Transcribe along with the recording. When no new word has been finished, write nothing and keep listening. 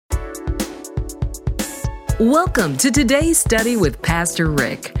Welcome to today's study with Pastor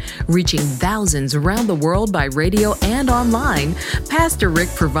Rick. Reaching thousands around the world by radio and online, Pastor Rick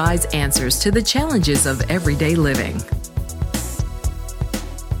provides answers to the challenges of everyday living.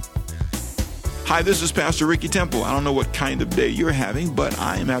 Hi, this is Pastor Ricky Temple. I don't know what kind of day you're having, but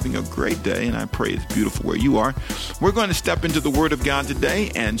I am having a great day, and I pray it's beautiful where you are. We're going to step into the Word of God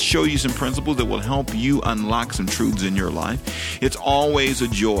today and show you some principles that will help you unlock some truths in your life. It's always a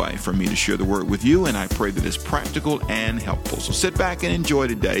joy for me to share the Word with you, and I pray that it's practical and helpful. So sit back and enjoy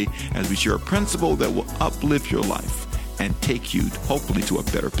today as we share a principle that will uplift your life and take you, hopefully, to a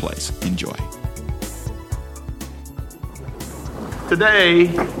better place. Enjoy. Today,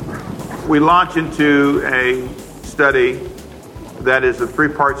 we launch into a study that is a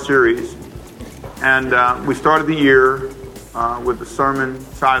three-part series, and we started the year with the sermon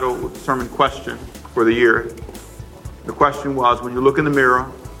title, with the sermon question for the year. The question was, when you look in the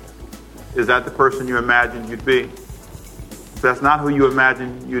mirror, is that the person you imagined you'd be? If that's not who you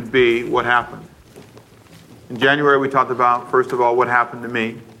imagined you'd be, what happened? In January, we talked about, first of all, what happened to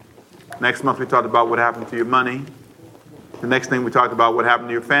me. Next month, we talked about what happened to your money. The next thing, we talked about what happened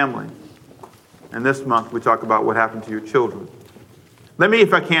to your family. And this month, we talk about what happened to your children. Let me,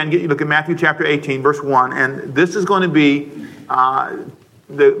 if I can, get you look at Matthew chapter 18, verse 1. And this is going to be,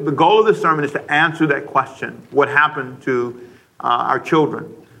 the goal of this sermon is to answer that question, what happened to our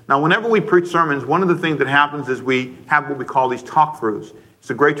children. Now, whenever we preach sermons, one of the things that happens is we have what we call these talk-throughs. It's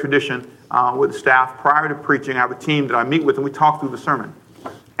a great tradition with the staff. Prior to preaching, I have a team that I meet with, and we talk through the sermon.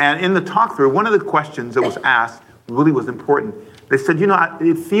 And in the talk-through, one of the questions that was asked really was important. They said,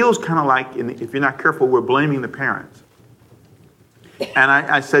 it feels kind of like, if you're not careful, we're blaming the parents. And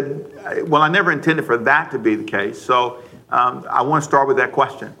I said, well, I never intended for that to be the case. So I want to start with that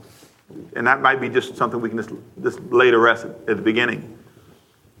question. And that might be just something we can just lay to rest at the beginning.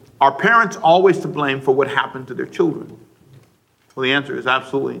 Are parents always to blame for what happened to their children? Well, the answer is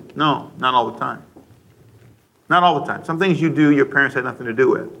absolutely no, not all the time. Not all the time. Some things you do, your parents had nothing to do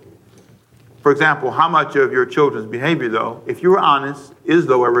with. For example, how much of your children's behavior, though, if you were honest, is,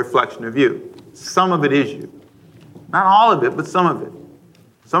 though, a reflection of you? Some of it is you. Not all of it, but some of it.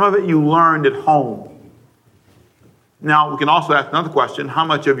 Some of it you learned at home. Now, we can also ask another question. How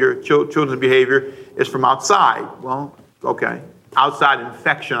much of your children's behavior is from outside? Well, okay. Outside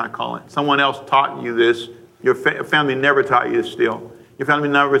infection, I call it. Someone else taught you this. Your family never taught you to steal. Your family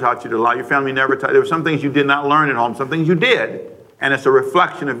never taught you to lie. Your family never taught. There were some things you did not learn at home. Some things you did. And it's a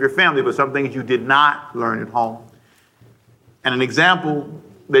reflection of your family, but some things you did not learn at home. And an example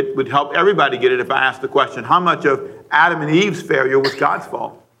that would help everybody get it if I asked the question, how much of Adam and Eve's failure was God's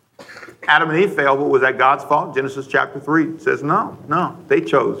fault? Adam and Eve failed, but was that God's fault? Genesis chapter 3 says no, they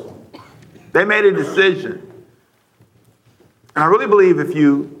chose. They made a decision. And I really believe if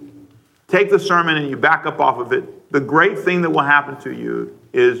you take the sermon and you back up off of it, the great thing that will happen to you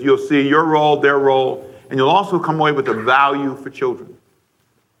is you'll see your role, their role, and you'll also come away with a value for children.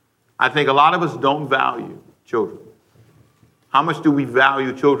 I think a lot of us don't value children. How much do we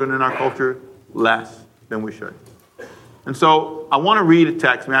value children in our culture? Less than we should. And so I want to read a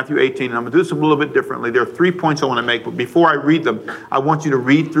text, Matthew 18, and I'm going to do this a little bit differently. There are 3 points I want to make, but before I read them, I want you to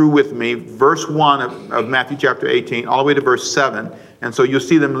read through with me verse 1 of Matthew chapter 18, all the way to verse 7. And so you'll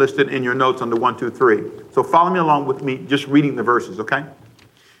see them listed in your notes under 1, 2, 3. So follow me along with me, just reading the verses, okay?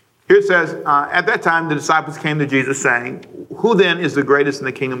 Here it says, at that time the disciples came to Jesus saying, who then is the greatest in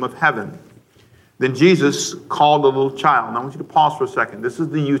the kingdom of heaven? Then Jesus called a little child. Now I want you to pause for a second. This is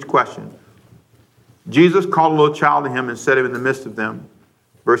the huge question. Jesus called a little child to him and set him in the midst of them.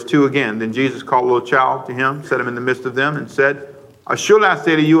 Verse 2 again. Then Jesus called a little child to him, set him in the midst of them, and said, surely I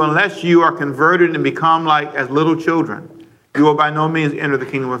say to you, unless you are converted and become like as little children, you will by no means enter the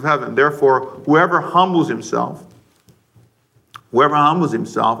kingdom of heaven. Therefore, whoever humbles himself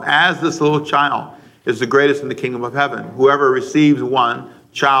as this little child is the greatest in the kingdom of heaven. Whoever receives one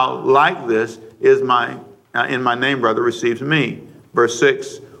child like this is in my name, brother, receives me. Verse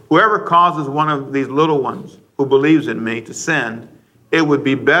 6, whoever causes one of these little ones who believes in me to sin, it would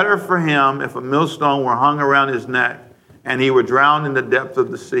be better for him if a millstone were hung around his neck and he were drowned in the depths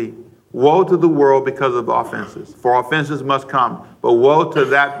of the sea. Woe to the world because of offenses, for offenses must come, but woe to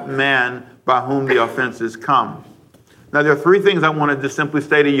that man by whom the offenses come. Now, there are 3 things I want to just simply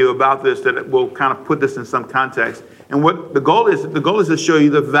say to you about this that will kind of put this in some context. And what the goal is to show you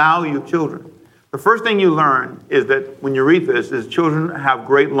the value of children. The first thing you learn is that when you read this is children have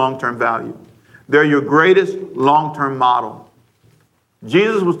great long-term value. They're your greatest long-term model.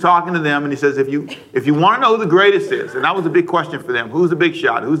 Jesus was talking to them and he says, if you want to know who the greatest is, and that was a big question for them, who's the big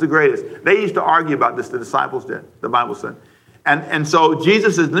shot, who's the greatest? They used to argue about this, the disciples did, the Bible said. And so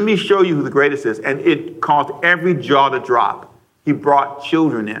Jesus says, let me show you who the greatest is. And it caused every jaw to drop. He brought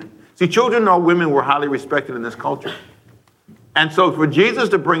children in. See, children or women were highly respected in this culture. And so for Jesus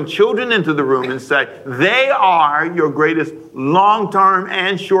to bring children into the room and say, they are your greatest long-term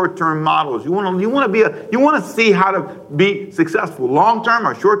and short-term models. You want to see how to be successful. Long-term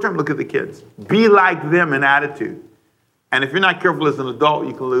or short-term, look at the kids. Be like them in attitude. And if you're not careful as an adult,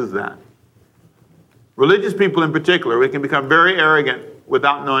 you can lose that. Religious people in particular, they can become very arrogant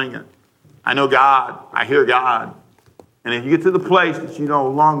without knowing it. I know God. I hear God. And if you get to the place that you're no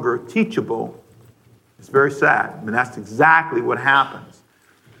longer teachable, it's very sad, and that's exactly what happens.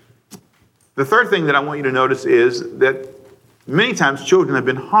 The third thing that I want you to notice is that many times children have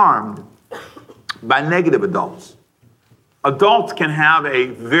been harmed by negative adults. Adults can have a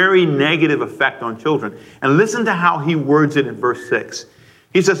very negative effect on children. And listen to how he words it in verse 6.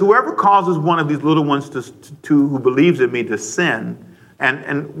 He says, whoever causes one of these little ones to who believes in me to sin,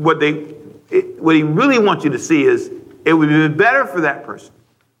 and what he really wants you to see is it would be better for that person.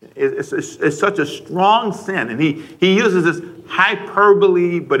 It's such a strong sin. And he uses this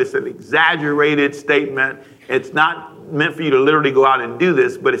hyperbole, but it's an exaggerated statement. It's not meant for you to literally go out and do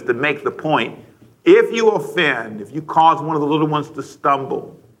this, but it's to make the point. If you offend, if you cause one of the little ones to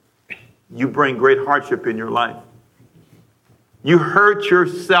stumble, you bring great hardship in your life. You hurt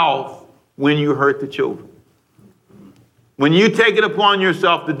yourself when you hurt the children. When you take it upon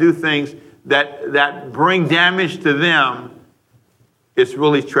yourself to do things that bring damage to them, it's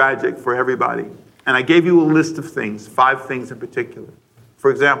really tragic for everybody. And I gave you a list of things, 5 things in particular. For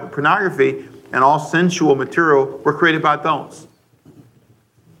example, pornography and all sensual material were created by adults.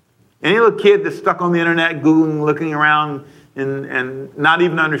 Any little kid that's stuck on the internet, Googling, looking around, and not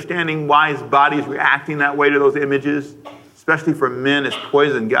even understanding why his body is reacting that way to those images, especially for men, it's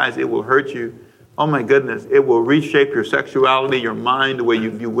poison. Guys, it will hurt you. Oh my goodness, it will reshape your sexuality, your mind, the way you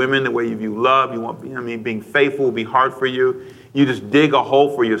view women, the way you view love. Being faithful will be hard for you. You just dig a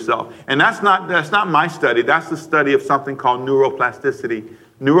hole for yourself. And that's not my study. That's the study of something called neuroplasticity.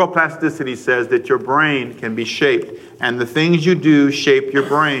 Neuroplasticity says that your brain can be shaped, and the things you do shape your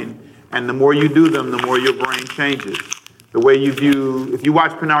brain. And the more you do them, the more your brain changes. The way you view, if you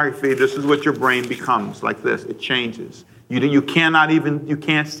watch pornography, this is what your brain becomes, like this. It changes. You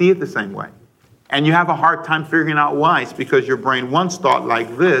can't see it the same way. And you have a hard time figuring out why. It's because your brain once thought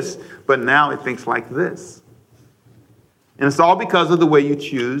like this, but now it thinks like this. And it's all because of the way you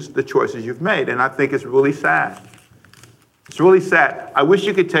choose the choices you've made. And I think it's really sad. It's really sad. I wish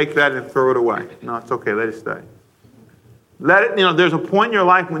you could take that and throw it away. No, it's okay. Let it stay. There's a point in your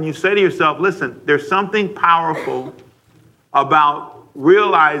life when you say to yourself, listen, there's something powerful about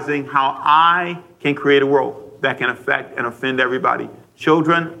realizing how I can create a world that can affect and offend everybody.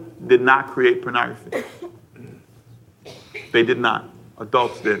 Children did not create pornography. They did not.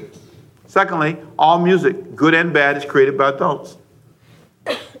 Adults did. Secondly, all music, good and bad, is created by adults.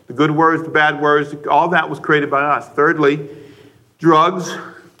 The good words, the bad words, all that was created by us. Thirdly, drugs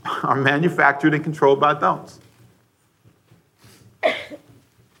are manufactured and controlled by adults.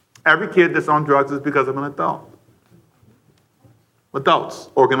 Every kid that's on drugs is because of an adult. Adults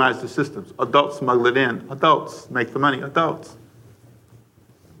organize the systems. Adults smuggle it in. Adults make the money. Adults.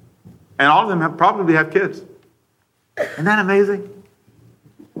 And all of them probably have kids. Isn't that amazing?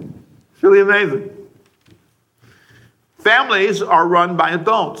 It's really amazing. Families are run by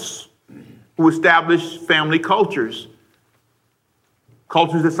adults who establish family cultures.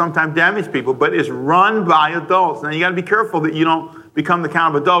 Cultures that sometimes damage people, but it's run by adults. Now, you got to be careful that you don't become the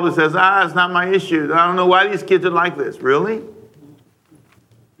kind of adult who says, it's not my issue. I don't know why these kids are like this. Really?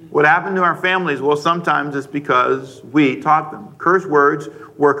 What happened to our families? Well, sometimes it's because we taught them. Curse words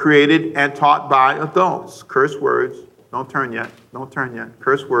were created and taught by adults. Curse words, don't turn yet.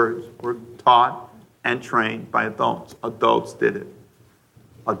 Curse words were taught and trained by adults. Adults did it.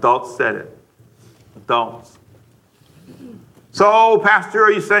 Adults said it. Adults. So, Pastor,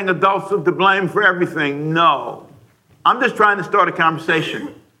 are you saying adults are to blame for everything? No. I'm just trying to start a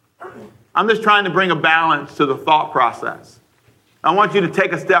conversation. I'm just trying to bring a balance to the thought process. I want you to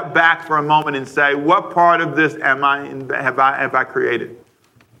take a step back for a moment and say, what part of this have I created?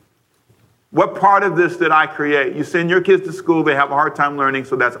 What part of this did I create? You send your kids to school, they have a hard time learning,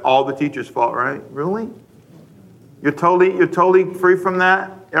 so that's all the teacher's fault, right? Really? You're totally free from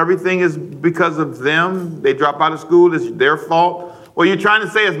that? Everything is because of them? They drop out of school, it's their fault? Well, you're trying to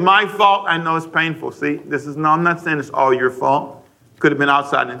say it's my fault? I know it's painful. See, I'm not saying it's all your fault. It could have been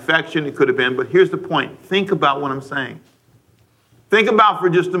outside infection, it could have been, but here's the point. Think about what I'm saying. Think about for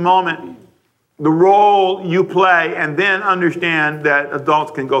just a moment the role you play, and then understand that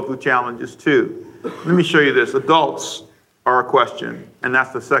adults can go through challenges too. Let me show you this. Adults are a question, and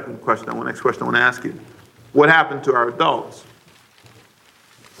that's the next question I want to ask you. What happened to our adults?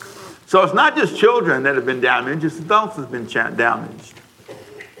 So it's not just children that have been damaged, it's adults that have been damaged.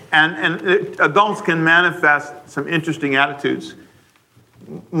 And adults can manifest some interesting attitudes.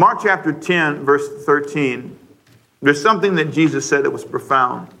 Mark chapter 10, verse 13, there's something that Jesus said that was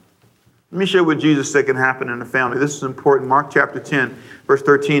profound. Let me share what Jesus said can happen in a family. This is important. Mark chapter 10, verse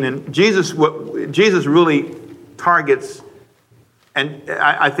 13. And Jesus really targets, and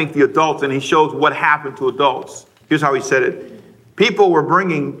I think, the adults, and he shows what happened to adults. Here's how he said it. People were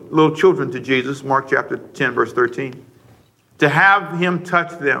bringing little children to Jesus, Mark chapter 10, verse 13, to have him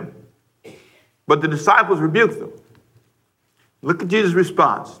touch them. But the disciples rebuked them. Look at Jesus'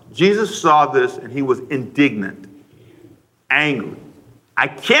 response. Jesus saw this and he was indignant, angry. I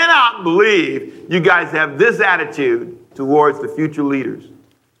cannot believe you guys have this attitude towards the future leaders.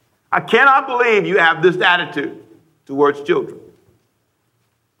 I cannot believe you have this attitude towards children.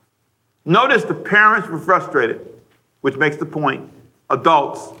 Notice the parents were frustrated, which makes the point.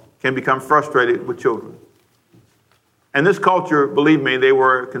 Adults can become frustrated with children. And this culture, believe me, they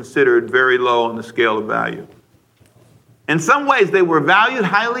were considered very low on the scale of value. In some ways, they were valued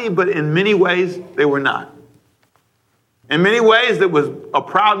highly, but in many ways, they were not. In many ways, it was a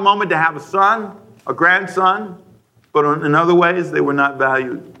proud moment to have a son, a grandson, but in other ways, they were not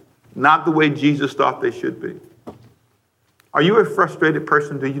valued. Not the way Jesus thought they should be. Are you a frustrated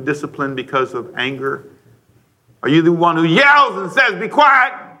person? Do you discipline because of anger? Are you the one who yells and says, be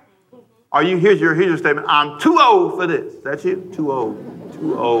quiet? Are you, here's your statement, I'm too old for this. That's you? Too old.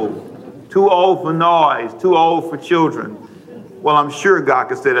 Too old. Too old for noise. Too old for children. Well, I'm sure God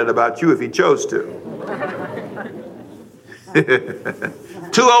could say that about you if he chose to.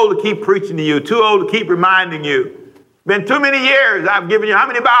 Too old to keep preaching to you. Too old to keep reminding you. Been too many years I've given you. How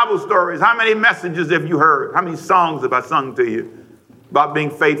many Bible stories? How many messages have you heard? How many songs have I sung to you about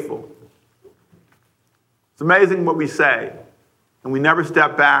being faithful? It's amazing what we say, and we never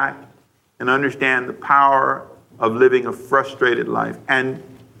step back and understand the power of living a frustrated life and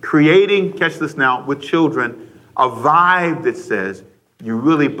creating, catch this now, with children, a vibe that says, you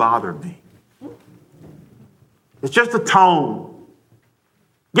really bother me. It's just a tone.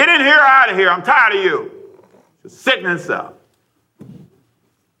 Get in here, out of here. I'm tired of you. Just sitting in itself.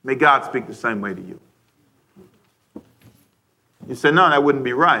 May God speak the same way to you. You say, no, that wouldn't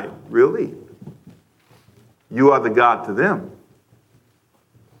be right. Really? You are the God to them.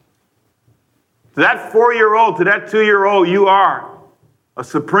 To that 4-year-old, to that 2-year-old, you are a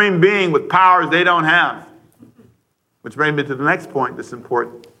supreme being with powers they don't have. Which brings me to the next point that's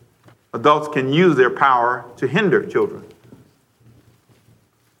important. Adults can use their power to hinder children.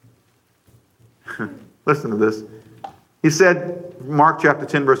 Listen to this. He said, Mark chapter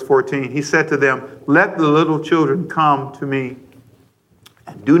 10, verse 14, he said to them, let the little children come to me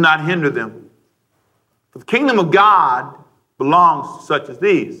and do not hinder them. For the kingdom of God belongs to such as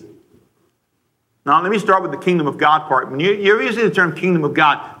these. Now, let me start with the kingdom of God part. When you're using the term kingdom of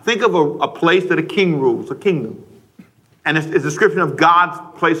God, think of a place that a king rules, a kingdom. And it's a description of God's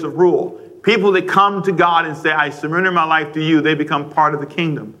place of rule. People that come to God and say, I surrender my life to you, they become part of the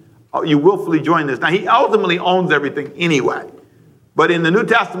kingdom. You willfully join this. Now, he ultimately owns everything anyway. But in the New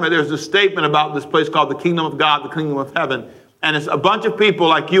Testament, there's a statement about this place called the kingdom of God, the kingdom of heaven. And it's a bunch of people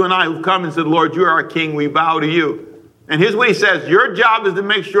like you and I who've come and said, Lord, you're our king. We bow to you. And here's what he says. Your job is to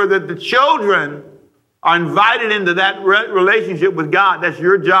make sure that the children are invited into that relationship with God. That's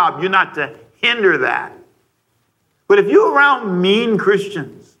your job. You're not to hinder that. But if you're around mean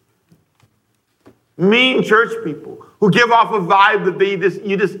Christians, mean church people who give off a vibe that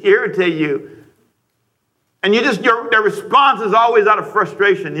you just irritate you, and their response is always out of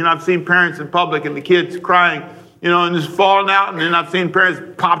frustration. You know, I've seen parents in public and the kids crying, you know, and just falling out, and then I've seen parents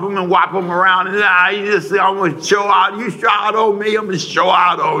pop them and whop them around, and you just say, I'm going to show out. You show out on me, I'm going to show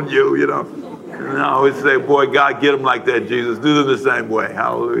out on you, you know. And I always say, boy, God, get them like that, Jesus. Do them the same way.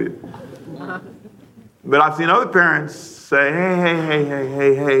 Hallelujah. But I've seen other parents say,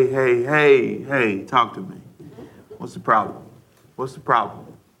 hey, talk to me. What's the problem? What's the problem?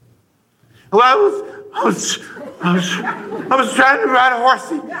 Well, I was trying to ride a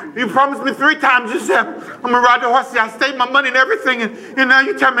horsey. You promised me 3 times. You said, I'm going to ride the horsey. I saved my money and everything, and now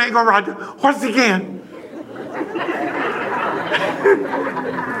you tell me I ain't going to ride the horse again.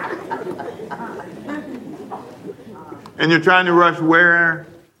 And you're trying to rush where?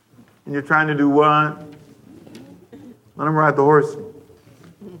 And you're trying to do what? Let them ride the horse.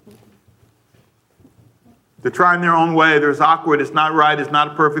 They're trying their own way. There's awkward. It's not right. It's not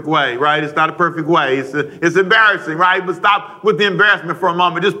a perfect way, right? It's not a perfect way. It's embarrassing, right? But stop with the embarrassment for a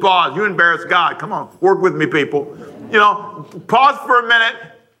moment. Just pause. You embarrass God. Come on. Work with me, people. Pause for a minute,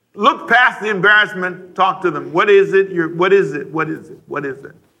 look past the embarrassment, talk to them. What is it? What is it? What is it? What is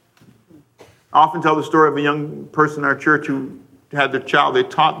it? I often tell the story of a young person in our church who had their child. They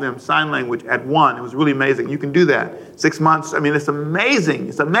taught them sign language at 1. It was really amazing. You can do that. 6 months. I mean, it's amazing.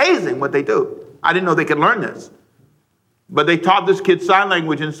 It's amazing what they do. I didn't know they could learn this. But they taught this kid sign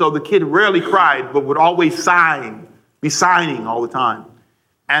language, and so the kid rarely cried, but would always be signing all the time.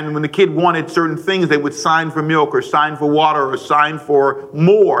 And when the kid wanted certain things, they would sign for milk or sign for water or sign for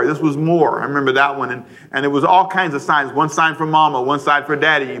more. This was more. I remember that one. And it was all kinds of signs. One sign for mama, one sign for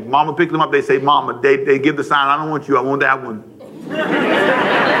daddy. Mama picked them up. They say, mama. They give the sign, I don't want you. I want that one.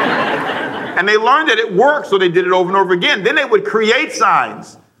 And they learned that it worked, so they did it over and over again. Then they would create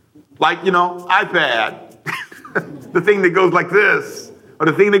signs like, iPad, the thing that goes like this, or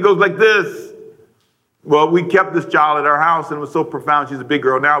the thing that goes like this. Well, we kept this child at our house, and it was so profound. She's a big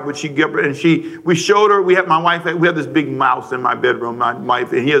girl now, but we showed her. We had this big mouse in my bedroom. My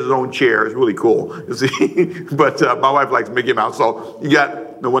wife, and he has his own chair. It's really cool, you see. But my wife likes Mickey Mouse, so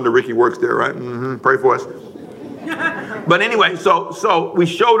no wonder Ricky works there, right? Mm-hmm. Pray for us. But anyway, so we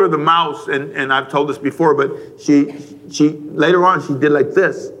showed her the mouse, and I've told this before, but she later on she did like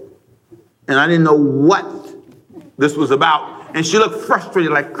this, and I didn't know what this was about, and she looked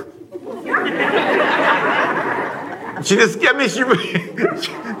frustrated, like. She just she was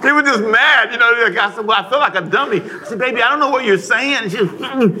just mad, I said, well, I feel like a dummy. I said, baby, I don't know what you're saying. And she was,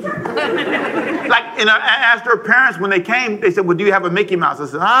 I asked her parents when they came, they said, well, do you have a Mickey Mouse? I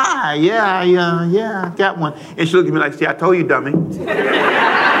said, yeah, I got one. And she looked at me like, see, I told you, dummy.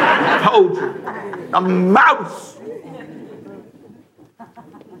 I told you. A mouse.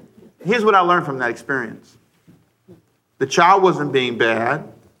 Here's what I learned from that experience. The child wasn't being bad.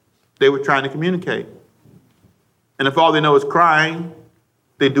 They were trying to communicate. And if all they know is crying,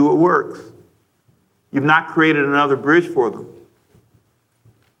 they do what works. You've not created another bridge for them.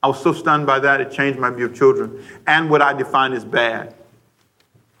 I was so stunned by that, it changed my view of children and what I define as bad.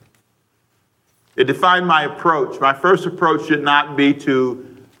 It defined my approach. My first approach should not be to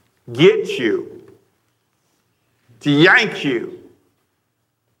get you, to yank you.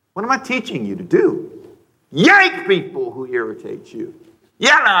 What am I teaching you to do? Yank people who irritate you.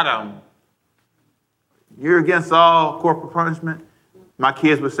 Yell at them. You're against all corporal punishment. My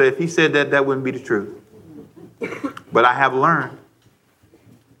kids would say, if he said that, that wouldn't be the truth. But I have learned.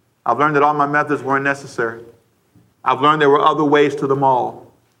 I've learned that all my methods weren't necessary. I've learned there were other ways to them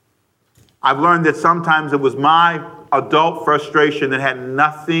all. I've learned that sometimes it was my adult frustration that had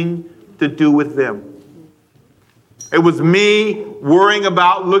nothing to do with them. It was me worrying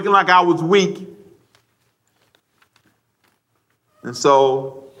about looking like I was weak. And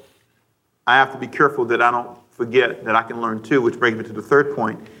so I have to be careful that I don't forget that I can learn too, which brings me to the third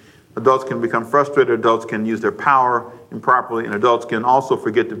point. Adults can become frustrated. Adults can use their power improperly, and adults can also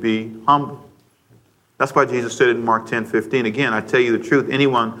forget to be humble. That's why Jesus said in Mark 10:15, again, I tell you the truth,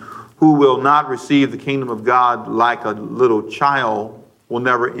 anyone who will not receive the kingdom of God like a little child will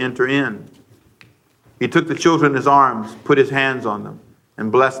never enter in. He took the children in his arms, put his hands on them,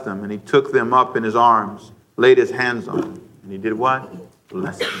 and blessed them. And he took them up in his arms, laid his hands on them. And he did what?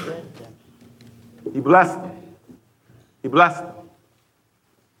 Blessed them. He blessed them. He blessed them.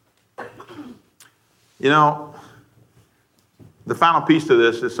 The final piece to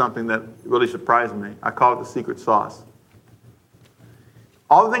this is something that really surprised me. I call it the secret sauce.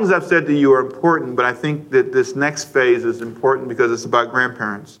 All the things I've said to you are important, but I think that this next phase is important because it's about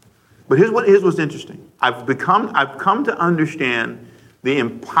grandparents. But here's what's interesting. I've come to understand the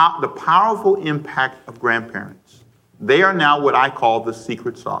powerful impact of grandparents. They are now what I call the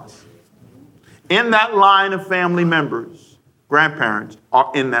secret sauce. In that line of family members, grandparents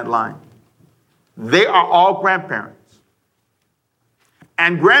are in that line. They are all grandparents.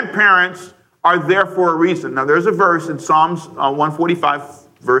 And grandparents are there for a reason. Now, there's a verse in Psalms 145,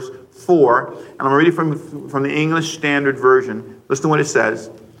 verse 4, and I'm going to read it from the English Standard Version. Listen to what it says.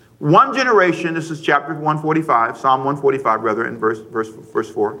 One generation, this is chapter 145, Psalm 145, rather, in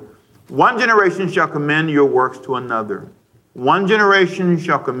verse 4. One generation shall commend your works to another. One generation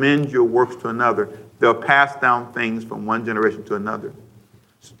shall commend your works to another. They'll pass down things from one generation to another.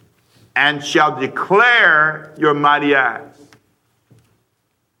 And shall declare your mighty acts.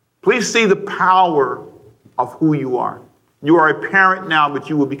 Please see the power of who you are. You are a parent now, but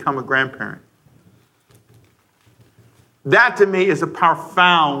you will become a grandparent. That to me is a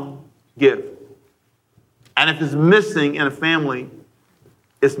profound gift. And if it's missing in a family,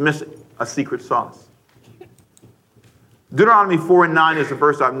 it's missing a secret sauce. Deuteronomy 4:9 is a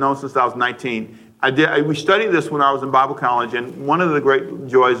verse I've known since I was 19. We studied this when I was in Bible college, and one of the great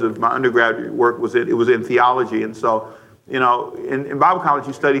joys of my undergraduate work was it was in theology. And so, in Bible college,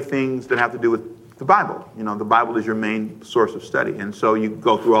 you study things that have to do with the Bible. The Bible is your main source of study. And so you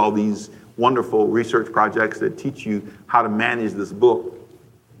go through all these wonderful research projects that teach you how to manage this book.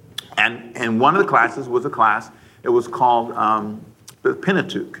 And one of the classes was a class, it was called the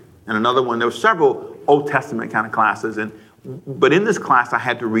Pentateuch. And another one, there were several Old Testament kind of classes. But in this class, I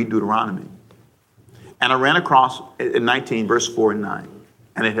had to read Deuteronomy. And I ran across in 19, verse 4 and 9.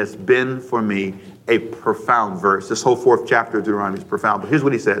 And it has been for me a profound verse. This whole 4th chapter of Deuteronomy is profound. But here's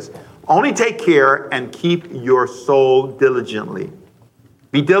what he says. Only take care and keep your soul diligently.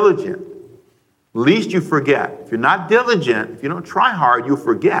 Be diligent, lest you forget. If you're not diligent, if you don't try hard, you'll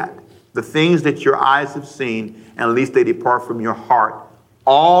forget the things that your eyes have seen, and lest they depart from your heart.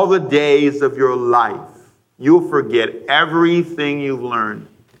 All the days of your life, you'll forget everything you've learned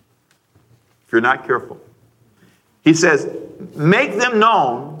if you're not careful. He says, make them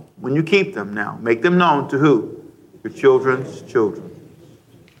known when you keep them now. Make them known to who? Your children's children.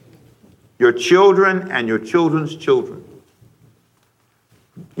 Your children and your children's children.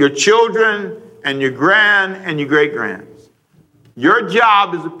 Your children and your grand and your great-grands. Your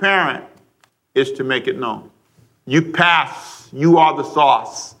job as a parent is to make it known. You pass. You are the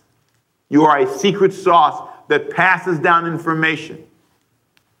sauce. You are a secret sauce that passes down information.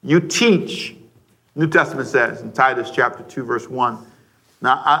 You teach. New Testament says in Titus chapter 2, verse 1.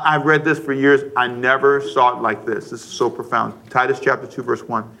 Now, I've read this for years. I never saw it like this. This is so profound. Titus chapter 2, verse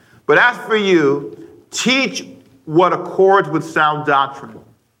 1. But as for you, teach what accords with sound doctrine.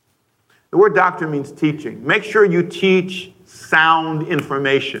 The word doctrine means teaching. Make sure you teach sound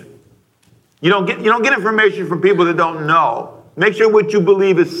information. You don't get information from people that don't know. Make sure what you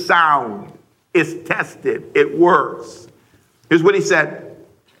believe is sound. It's tested. It works. Here's what he said.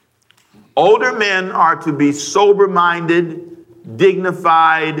 Older men are to be sober-minded,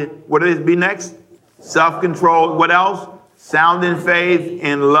 dignified. What does it be next? Self-controlled. What else? Sound in faith,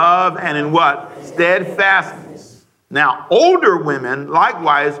 in love, and in what? Steadfastness. Now, older women,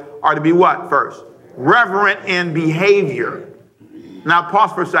 likewise, are to be what first? Reverent in behavior. Now,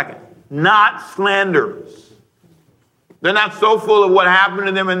 pause for a second. Not slanderers. They're not so full of what happened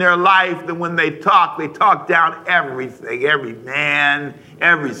to them in their life that when they talk down everything, every man,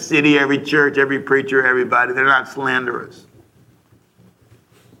 every city, every church, every preacher, everybody. They're not slanderers.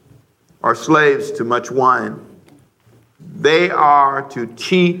 Are slaves to much wine. They are to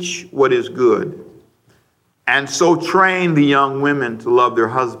teach what is good, and so train the young women to love their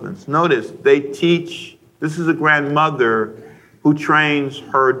husbands. Notice, they teach. This is a grandmother who trains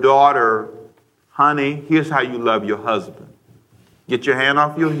her daughter, honey, here's how you love your husband. Get your hand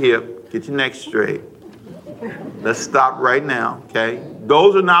off your hip, get your neck straight. Let's stop right now, okay?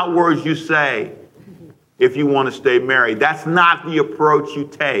 Those are not words you say if you want to stay married. That's not the approach you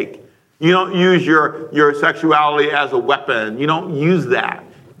take. You don't use your sexuality as a weapon. You don't use that.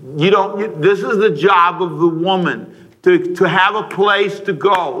 This is the job of the woman, to have a place to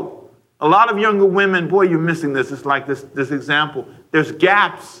go. A lot of younger women, boy, you're missing this. It's like this example. There's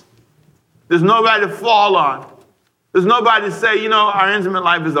gaps. There's nobody to fall on. There's nobody to say, our intimate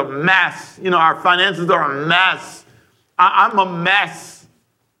life is a mess. Our finances are a mess. I'm a mess.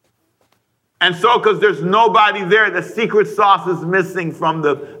 And so, because there's nobody there, the secret sauce is missing from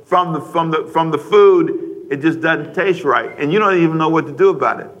the food. It just doesn't taste right. And you don't even know what to do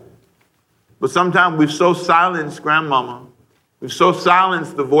about it. But sometimes we've so silenced grandmama. We've so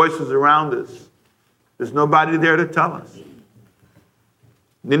silenced the voices around us. There's nobody there to tell us.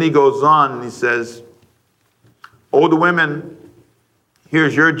 Then he goes on and he says, older women,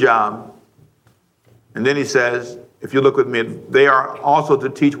 here's your job. And then he says, if you look with me, they are also to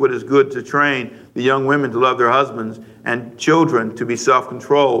teach what is good, to train the young women to love their husbands, and children to be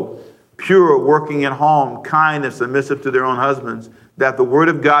self-controlled, pure, working at home, kind and submissive to their own husbands, that the word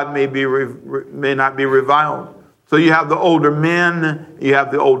of God may not be reviled. So you have the older men, you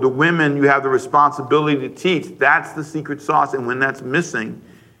have the older women, you have the responsibility to teach. That's the secret sauce. And when that's missing,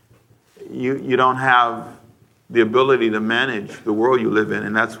 you don't have the ability to manage the world you live in.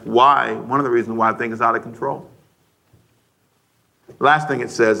 And that's why, one of the reasons why I think it's out of control. Last thing it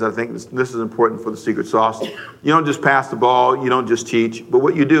says, I think this is important for the secret sauce. You don't just pass the ball, you don't just teach, but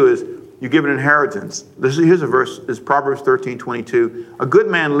what you do is you give an inheritance. Here's a verse, it's Proverbs 13:22. A good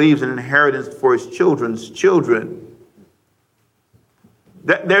man leaves an inheritance for his children's children.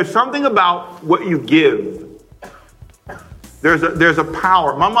 There's something about what you give. There's a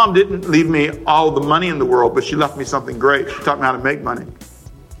power. My mom didn't leave me all the money in the world, but she left me something great. She taught me how to make money.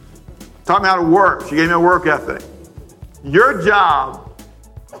 Taught me how to work. She gave me a work ethic. Your job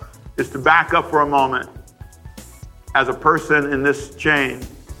is to back up for a moment as a person in this chain,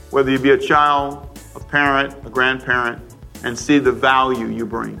 whether you be a child, a parent, a grandparent, and see the value you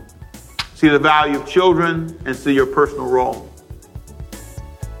bring. See the value of children and see your personal role.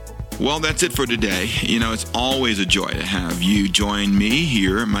 Well, that's it for today. It's always a joy to have you join me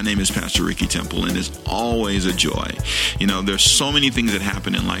here. My name is Pastor Ricky Temple, and it's always a joy. There's so many things that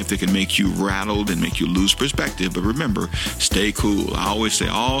happen in life that can make you rattled and make you lose perspective. But remember, stay cool. I always say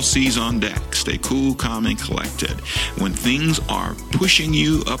all seas on deck. Stay cool, calm, and collected. When things are pushing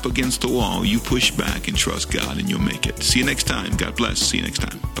you up against the wall, you push back and trust God, and you'll make it. See you next time. God bless. See you next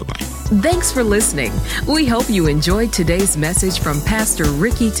time. Bye-bye. Thanks for listening. We hope you enjoyed today's message from Pastor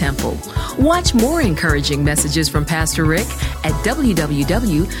Ricky Temple. Watch more encouraging messages from Pastor Rick at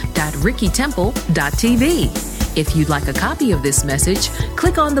www.rickytemple.tv. If you'd like a copy of this message,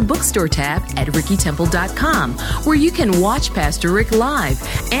 click on the bookstore tab at rickytemple.com, where you can watch Pastor Rick live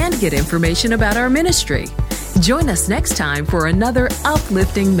and get information about our ministry. Join us next time for another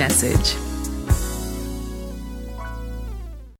uplifting message.